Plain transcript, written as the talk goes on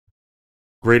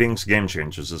Greetings, Game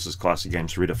Changers. This is Classic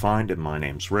Games Redefined, and my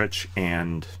name's Rich,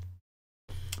 and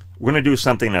we're going to do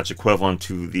something that's equivalent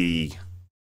to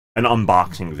an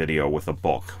unboxing video with a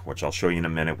book, which I'll show you in a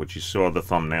minute, which you saw the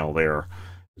thumbnail there.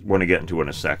 We're going to get into it in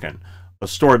a second. The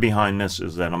story behind this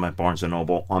is that I'm at Barnes &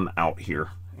 Noble. I'm out here,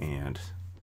 and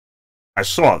I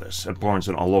saw this at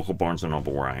a local Barnes &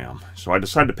 Noble where I am, so I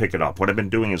decided to pick it up. What I've been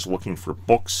doing is looking for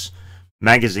books,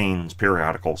 magazines,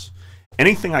 periodicals,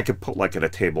 anything I could put like at a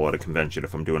table at a convention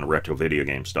if I'm doing a retro video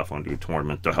game stuff, I'm doing a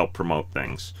tournament to help promote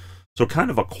things. So kind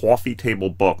of a coffee table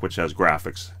book which has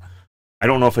graphics. I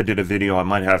don't know if I did a video, I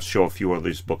might have to show a few of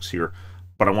these books here,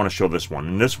 but I want to show this one.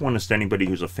 And this one is to anybody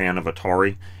who's a fan of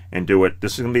Atari and do it.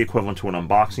 This is going to be equivalent to an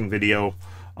unboxing video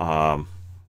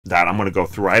that I'm going to go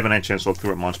through. I haven't had a chance to look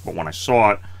through it much, but when I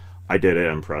saw it, I did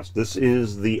it impressed. This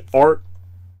is the Art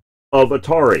of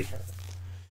Atari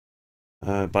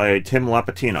by Tim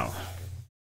Lapatino.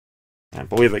 I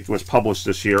believe it was published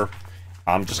this year.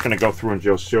 I'm just going to go through and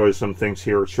just show you some things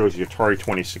here. It shows you Atari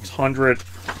 2600.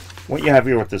 What you have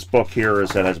here with this book here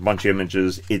is that it has a bunch of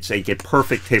images. It's a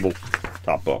perfect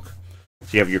tabletop book. So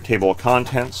you have your table of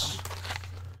contents.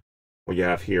 What you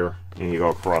have here, and you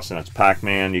go across, and it's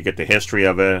Pac-Man. You get the history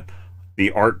of it,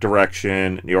 the art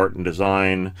direction, the art and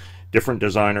design, different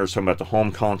designers, talking about the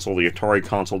home console, the Atari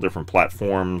console, different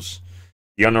platforms,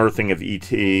 the unearthing of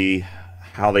E.T.,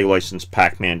 how they license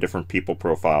Pac-Man, different people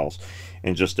profiles,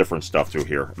 and just different stuff through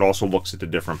here. It also looks at the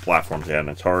different platforms they had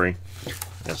in Atari.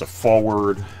 There's a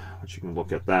forward, which you can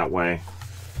look at that way.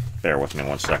 Bear with me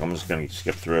one second. I'm just going to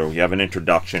skip through. You have an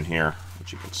introduction here,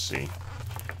 which you can see.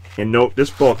 And note, this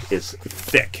book is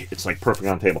thick. It's like perfect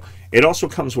on the table. It also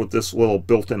comes with this little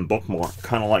built-in bookmark,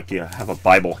 kind of like you have a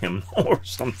Bible hymn or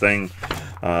something.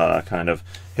 Kind of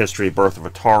history, birth of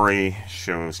Atari,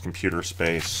 shows computer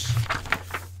space.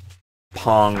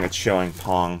 Pong, it's showing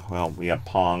Pong. Well, we have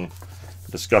Pong.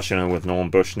 Discussion with Nolan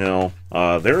Bushnell.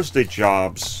 There's the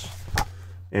Jobs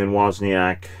and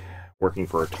Wozniak working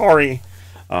for Atari,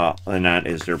 and that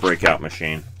is their breakout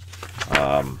machine.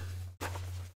 Art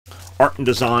and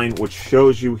design, which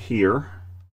shows you here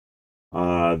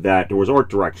that there was art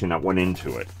direction that went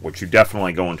into it, which you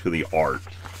definitely go into the art,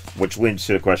 which leads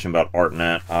to the question about art and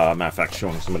that. Matter of fact,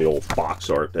 showing some of the old box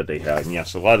art that they had. And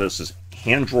yes, a lot of this is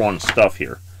hand-drawn stuff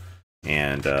here.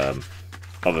 And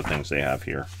other things they have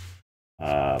here.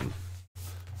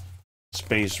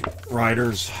 Space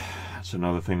Riders, that's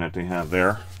another thing that they have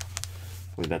there.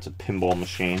 I believe that's a pinball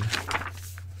machine.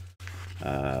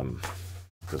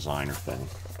 Designer thing.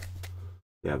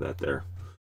 You have that there.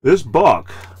 This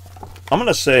book, I'm going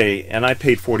to say, and I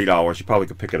paid $40, you probably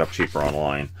could pick it up cheaper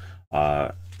online,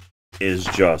 is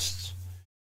just,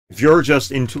 if you're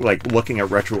just into like looking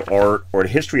at retro art or the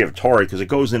history of Atari, because it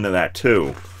goes into that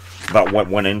too, about what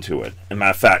went into it. And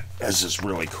matter of fact, this is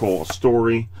really cool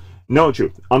story. No,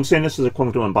 truth. I'm saying this is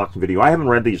equivalent to an unboxing video. I haven't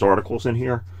read these articles in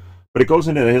here, but it goes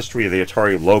into the history of the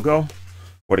Atari logo,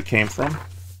 what it came from.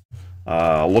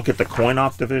 Look at the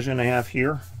coin-op division they have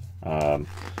here.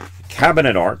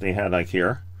 Cabinet art they had like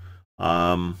here.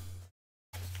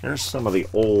 There's some of the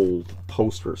old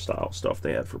poster style stuff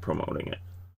they had for promoting it.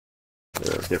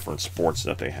 There are different sports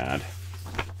that they had.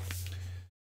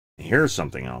 Here's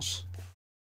something else.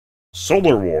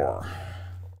 Solar War.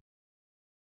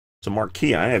 It's a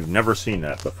marquee. I have never seen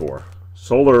that before.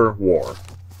 Solar War.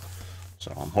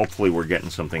 So hopefully we're getting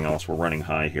something else. We're running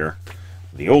high here.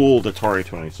 The old Atari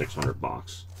 2600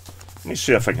 box. Let me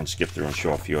see if I can skip through and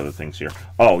show a few other things here.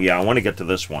 Oh yeah, I want to get to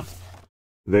this one.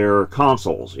 Their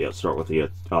consoles. Yeah, start with the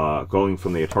going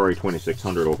from the Atari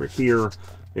 2600 over here,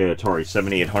 the Atari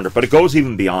 7800, but it goes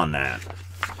even beyond that.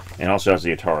 And also has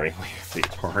the Atari. The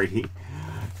Atari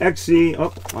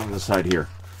XE, on the side here.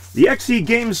 The XE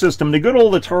game system, the good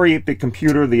old Atari 8-bit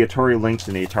computer, the Atari Lynx,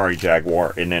 and the Atari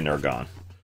Jaguar, and then they're gone.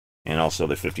 And also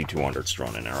the 5200's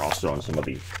thrown in there, also, and some of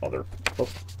the other,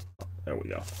 there we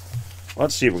go.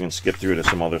 Let's see if we can skip through to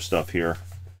some other stuff here.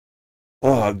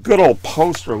 Oh, a good old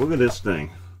poster, look at this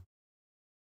thing.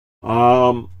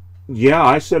 Yeah,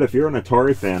 I said if you're an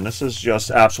Atari fan, this is just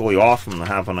absolutely awesome to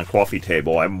have on a coffee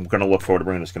table. I'm going to look forward to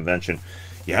bringing this convention.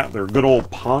 Yeah, they're good old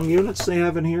Pong units they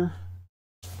have in here.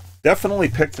 Definitely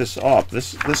pick this up.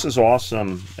 This is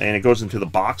awesome, and it goes into the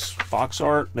box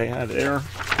art they had there.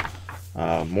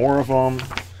 More of them,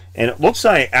 and it looks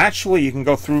like actually you can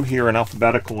go through here in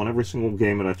alphabetical in every single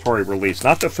game in Atari release.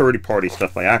 Not the third-party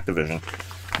stuff by Activision,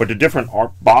 but the different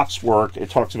art box work.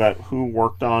 It talks about who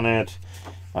worked on it,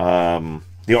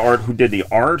 the art, who did the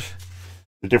art,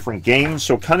 the different games.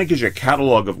 So it kind of gives you a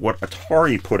catalog of what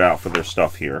Atari put out for their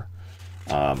stuff here.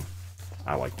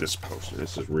 I like this poster.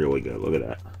 This is really good. Look at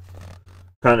that.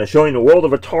 Kind of showing the world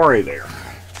of Atari there.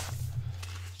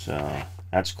 So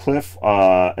that's Cliff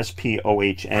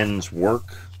Spohn's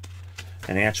work,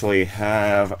 and actually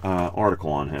have an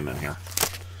article on him in here.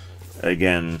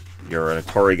 Again, you're an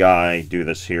Atari guy, do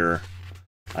this here.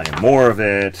 I need more of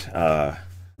it. I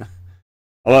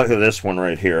like this one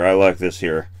right here. I like this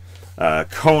here.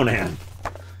 Conan.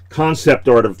 Concept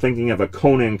art of thinking of a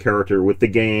Conan character with the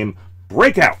game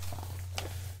Breakout,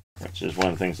 which is one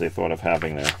of the things they thought of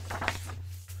having there.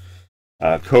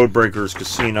 Codebreakers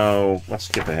Casino. Let's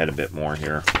skip ahead a bit more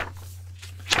here.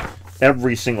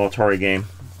 Every single Atari game,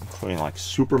 including like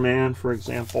Superman, for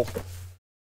example.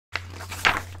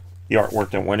 The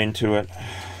artwork that went into it.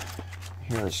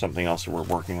 Here's something else that we're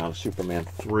working on, Superman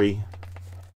 3.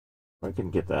 I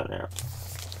can get that out.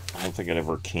 I don't think it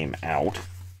ever came out.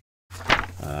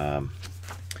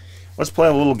 Let's play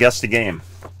a little guess the game.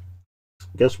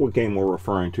 Guess what game we're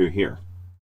referring to here?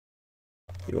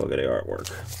 You look at the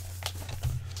artwork.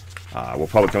 We'll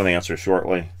probably come to the answer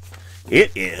shortly.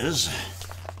 It is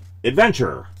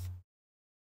Adventure.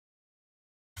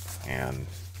 And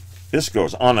this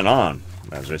goes on and on.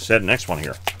 As I said, next one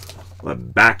here. The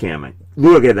backgammon.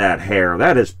 Look at that hair.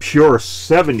 That is pure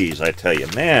 70s, I tell you.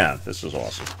 Man, this is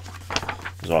awesome.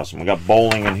 This is awesome. We got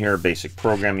bowling in here, basic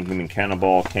programming, human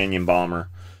cannonball, canyon bomber.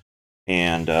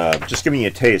 And just giving you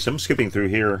a taste. I'm skipping through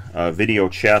here. Video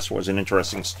chess was an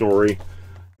interesting story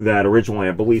that originally,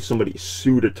 I believe, somebody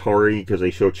sued Atari because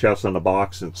they showed chess on the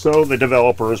box. And so the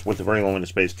developers, with the very limited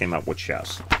space, came up with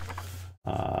chess.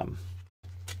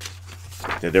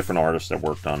 The different artists that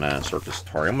worked on that, Circus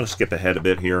Atari. I'm going to skip ahead a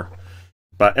bit here.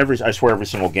 But I swear every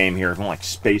single game here, even like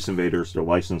Space Invaders, they're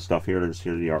licensed stuff here. There's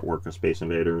here the artwork of Space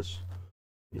Invaders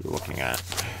you're looking at.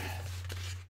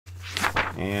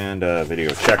 And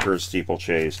Video Checkers,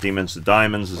 Steeplechase, Demons to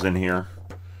Diamonds is in here.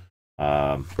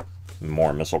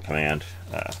 More Missile Command.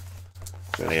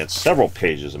 So they had several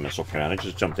pages of Missile Command. I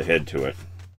just jumped ahead to it.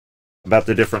 About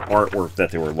the different artwork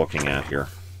that they were looking at here.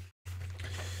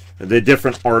 The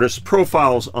different artist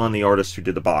profiles on the artists who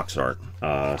did the box art.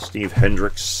 Steve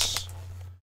Hendricks.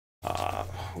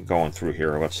 Going through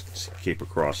here, let's keep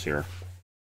across here.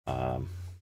 Oh,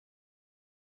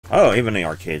 even the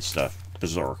arcade stuff.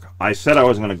 Berserk. I said I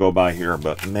was going to go by here,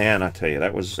 but man, I tell you,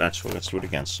 that was actually, let's do it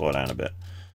again, slow down a bit.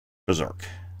 Berserk.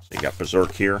 So you got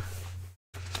Berserk here.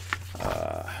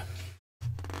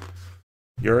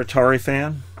 You're an Atari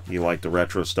fan? You like the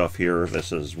retro stuff here?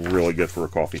 This is really good for a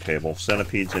coffee table.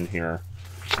 Centipede's in here.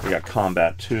 We got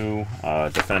Combat 2,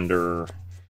 Defender,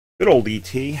 good old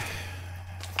E.T.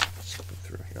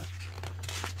 Through here.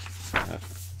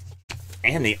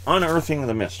 And the Unearthing of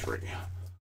the Mystery.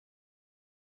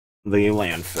 The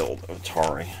Landfill of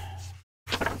Atari.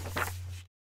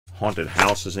 Haunted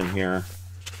House is in here.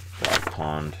 Black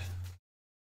Pond.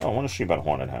 Oh, I want to see about a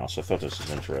haunted house. I thought this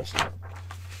was interesting.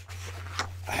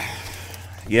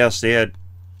 Yes, they had...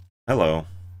 Hello.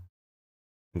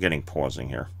 I'm getting pausing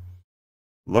here.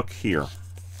 Look here.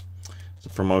 It's a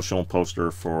promotional poster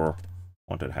for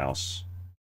Haunted House.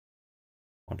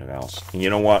 Haunted House. And you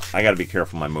know what? I got to be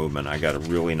careful with my movement. I got a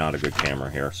really not a good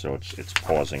camera here, so it's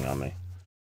pausing on me.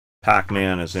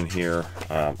 Pac-Man is in here.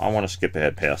 I want to skip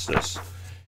ahead past this.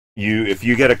 If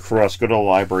you get across, go to the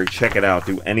library, check it out,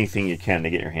 do anything you can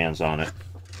to get your hands on it.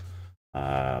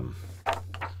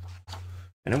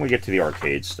 And then we get to the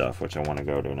arcade stuff, which I want to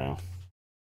go to now.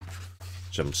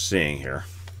 Which I'm seeing here.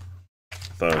 I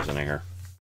thought it was in here.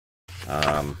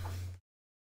 I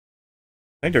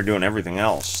think they're doing everything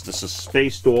else. This is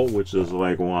Space Duel, which is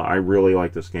like, well, I really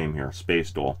like this game here,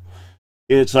 Space Duel.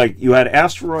 It's like you had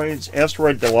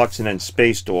Asteroid Deluxe, and then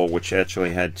Space Duel, which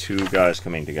actually had two guys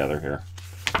coming together here.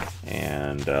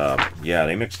 And yeah,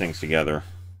 they mix things together.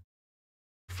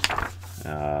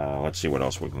 Let's see what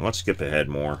else we can. Let's skip ahead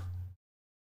more.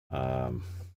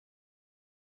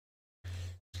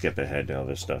 Skip ahead to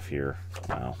other stuff here.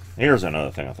 Wow. Here's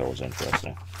another thing I thought was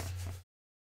interesting.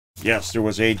 Yes, there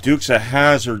was a Dukes of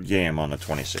Hazzard game on the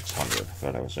 2600. I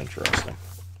thought that was interesting.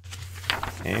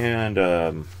 And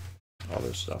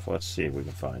other stuff. Let's see if we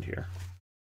can find here.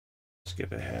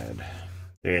 Skip ahead.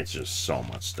 It's just so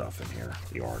much stuff in here.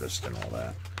 The artist and all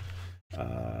that.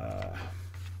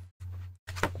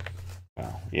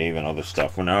 Well, yeah, even other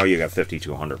stuff. Well, now you got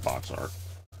 5200 box art.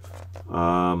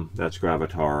 That's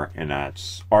Gravatar, and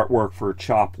that's artwork for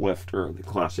Choplifter, the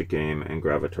classic game, and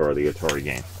Gravatar, the Atari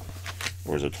game.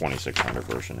 There was a 2600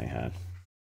 version they had.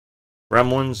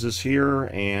 Gremlins is here,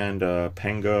 and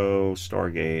Pengo,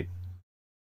 Stargate.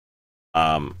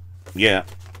 Yeah.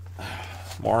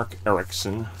 Mark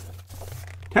Erickson.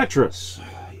 Tetris.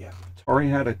 Yeah, Atari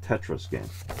had a Tetris game.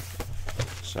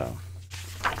 So.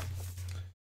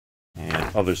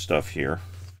 And other stuff here.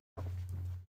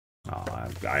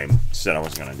 I said I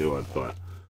was going to do it, but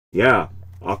yeah,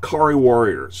 Akari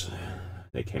Warriors.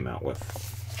 They came out with.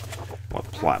 What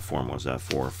platform was that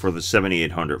for? For the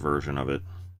 7800 version of it.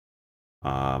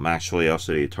 Actually,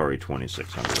 also the Atari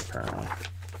 2600 apparently.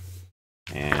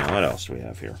 And what else do we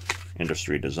have here?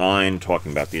 Industry Design,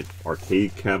 talking about the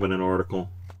arcade cabinet article.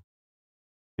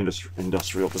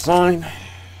 Industrial Design.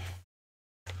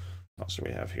 What else do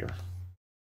we have here?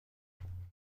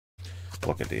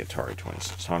 Look at the Atari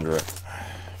 2600.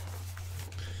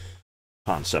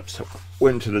 Concepts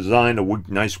went to design a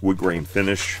nice wood grain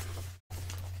finish.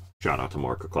 Shout out to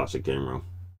Mark at Classic Game Room.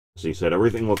 So he said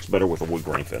everything looks better with a wood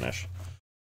grain finish.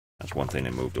 That's one thing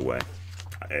they moved away.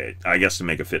 I guess to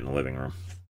make it fit in the living room.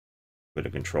 With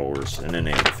the controllers. And then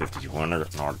they had the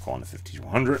 5200, an article on the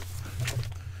 5200.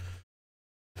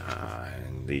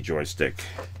 And the joystick.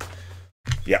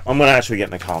 Yeah, I'm going to actually get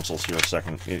in the consoles here a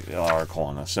second. Article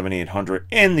on the 7800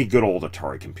 and the good old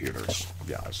Atari computers.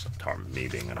 Yeah, it's me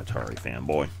being an Atari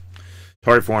fanboy.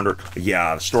 Atari 400,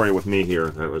 yeah, the story with me here,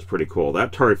 that was pretty cool.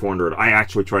 That Atari 400, I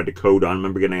actually tried to code on. I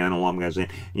remember getting an analog magazine,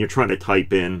 and you're trying to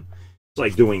type in. It's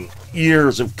like doing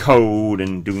years of code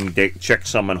and doing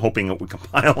checksum and hoping it would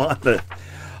compile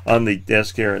on the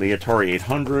desk here. The Atari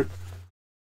 800.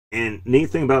 And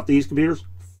neat thing about these computers,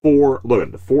 look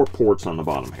at the 4 ports on the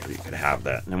bottom here. You could have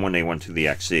that. And then when they went to the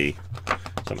XE,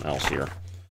 something else here.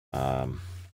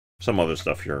 Some other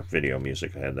stuff here, video,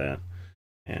 music, I had that.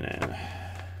 And then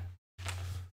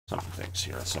some things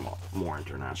here, some more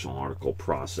international article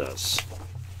process.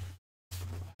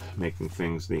 Making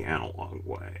things the analog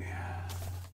way.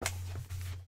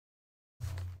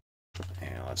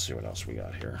 And let's see what else we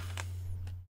got here.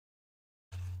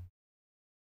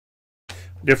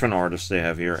 Different artists they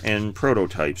have here, and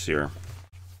prototypes here.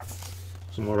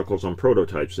 Some articles on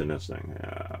prototypes in this thing.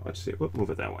 Let's see. Move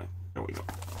it that way. There we go.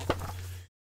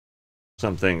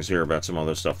 Some things here about some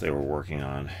other stuff they were working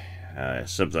on.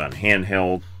 Some on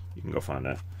handheld. You can go find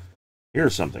that.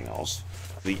 Here's something else.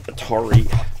 The Atari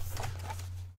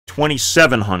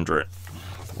 2700.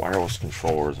 Wireless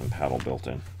controllers and paddle built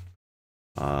in.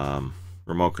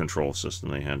 Remote control system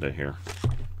they had here.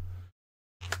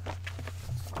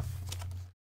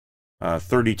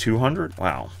 3200.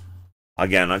 Wow.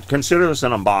 Again, I consider this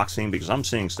an unboxing because I'm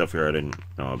seeing stuff here I didn't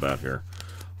know about here.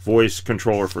 Voice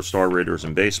controller for Star Raiders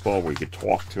and baseball where you could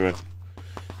talk to it.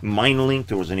 MindLink,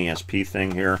 there was an ESP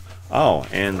thing here. Oh,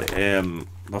 and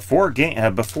before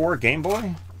Game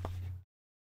Boy,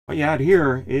 what you had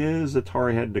here is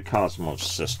Atari had the Cosmos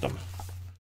system,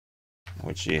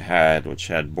 which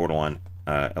had borderline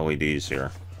LEDs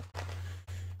here.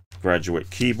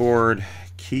 Graduate keyboard,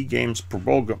 Key Games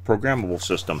programmable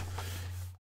system.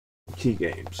 Key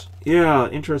Games. Yeah,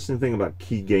 interesting thing about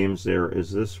Key Games there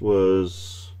is this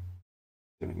was.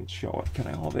 I can show it. Can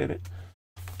I elevate it?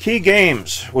 Key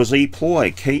Games was a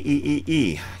ploy.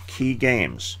 K-E-E-E. Key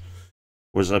Games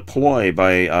was a ploy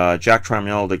by Jack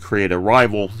Tramiel to create a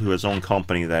rival to his own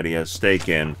company that he has stake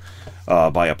in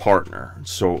by a partner.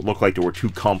 So it looked like there were 2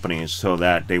 companies so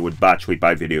that they would actually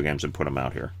buy video games and put them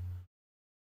out here.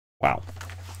 Wow.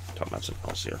 Talking about something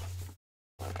else here.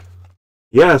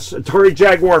 Yes, Atari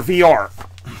Jaguar VR.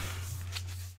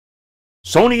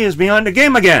 Sony is behind the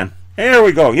game again. There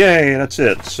we go. Yay, that's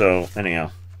it. So,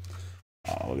 anyhow.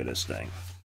 Oh, look at this thing.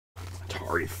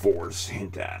 Atari Force.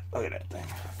 Ain't that? Look at that thing.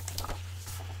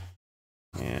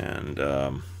 And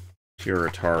pure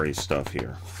Atari stuff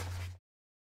here.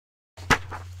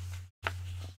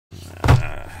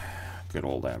 Good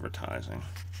old advertising.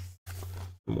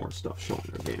 More stuff showing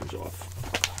their games off.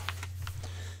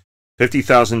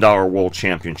 $50,000 World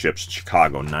Championships in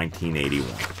Chicago, 1981.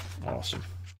 Awesome.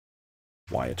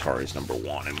 Why Atari's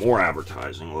 #1 and more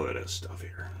advertising. Look at this stuff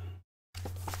here.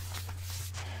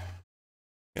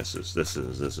 This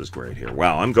is great here.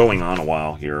 Wow, I'm going on a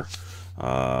while here.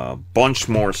 Bunch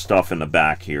more stuff in the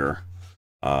back here.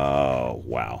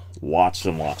 Wow, lots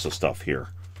and lots of stuff here.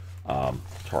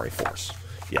 Atari Force.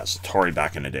 Yes, Atari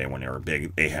back in the day when they were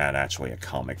big, they had actually a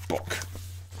comic book.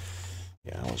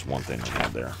 Yeah, that was one thing they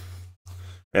had there.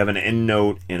 We have an end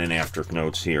note and an after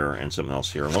notes here and something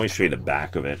else here. Let me show you the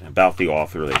back of it. About the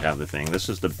author, they have the thing. This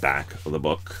is the back of the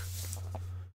book.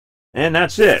 And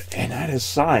that's it. And that is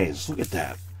size. Look at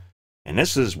that. And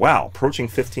this is, wow, approaching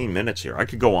 15 minutes here. I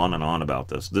could go on and on about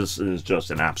this. This is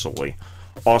just an absolutely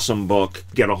awesome book.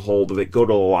 Get a hold of it. Go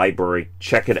to the library.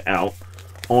 Check it out.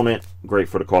 Own it. Great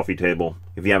for the coffee table.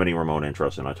 If you have any remote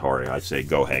interest in Atari, I'd say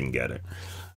go ahead and get it.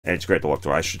 And it's great to look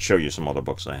through. I should show you some other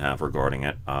books I have regarding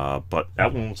it. But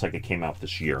that one looks like it came out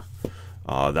this year.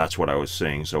 That's what I was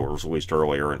seeing. So it was released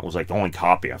earlier. And it was like the only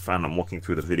copy I found. I'm looking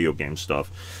through the video game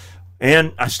stuff.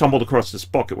 And I stumbled across this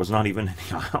book. It was not even in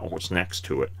the aisle. It was next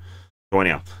to it. So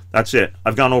anyhow, that's it.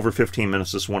 I've gone over 15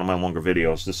 minutes. This is one of my longer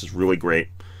videos. This is really great.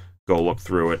 Go look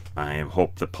through it. I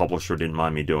hope the publisher didn't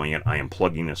mind me doing it. I am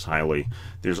plugging this highly.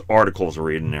 There's articles to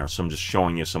read in there, so I'm just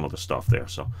showing you some of the stuff there.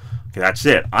 So okay, that's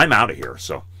it. I'm out of here.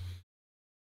 So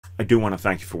I do want to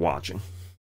thank you for watching.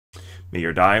 May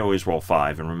your die always roll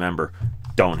 5, and remember,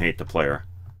 don't hate the player.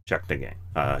 Check the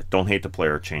game. Don't hate the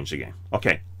player. Change the game.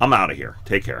 Okay, I'm out of here.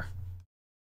 Take care.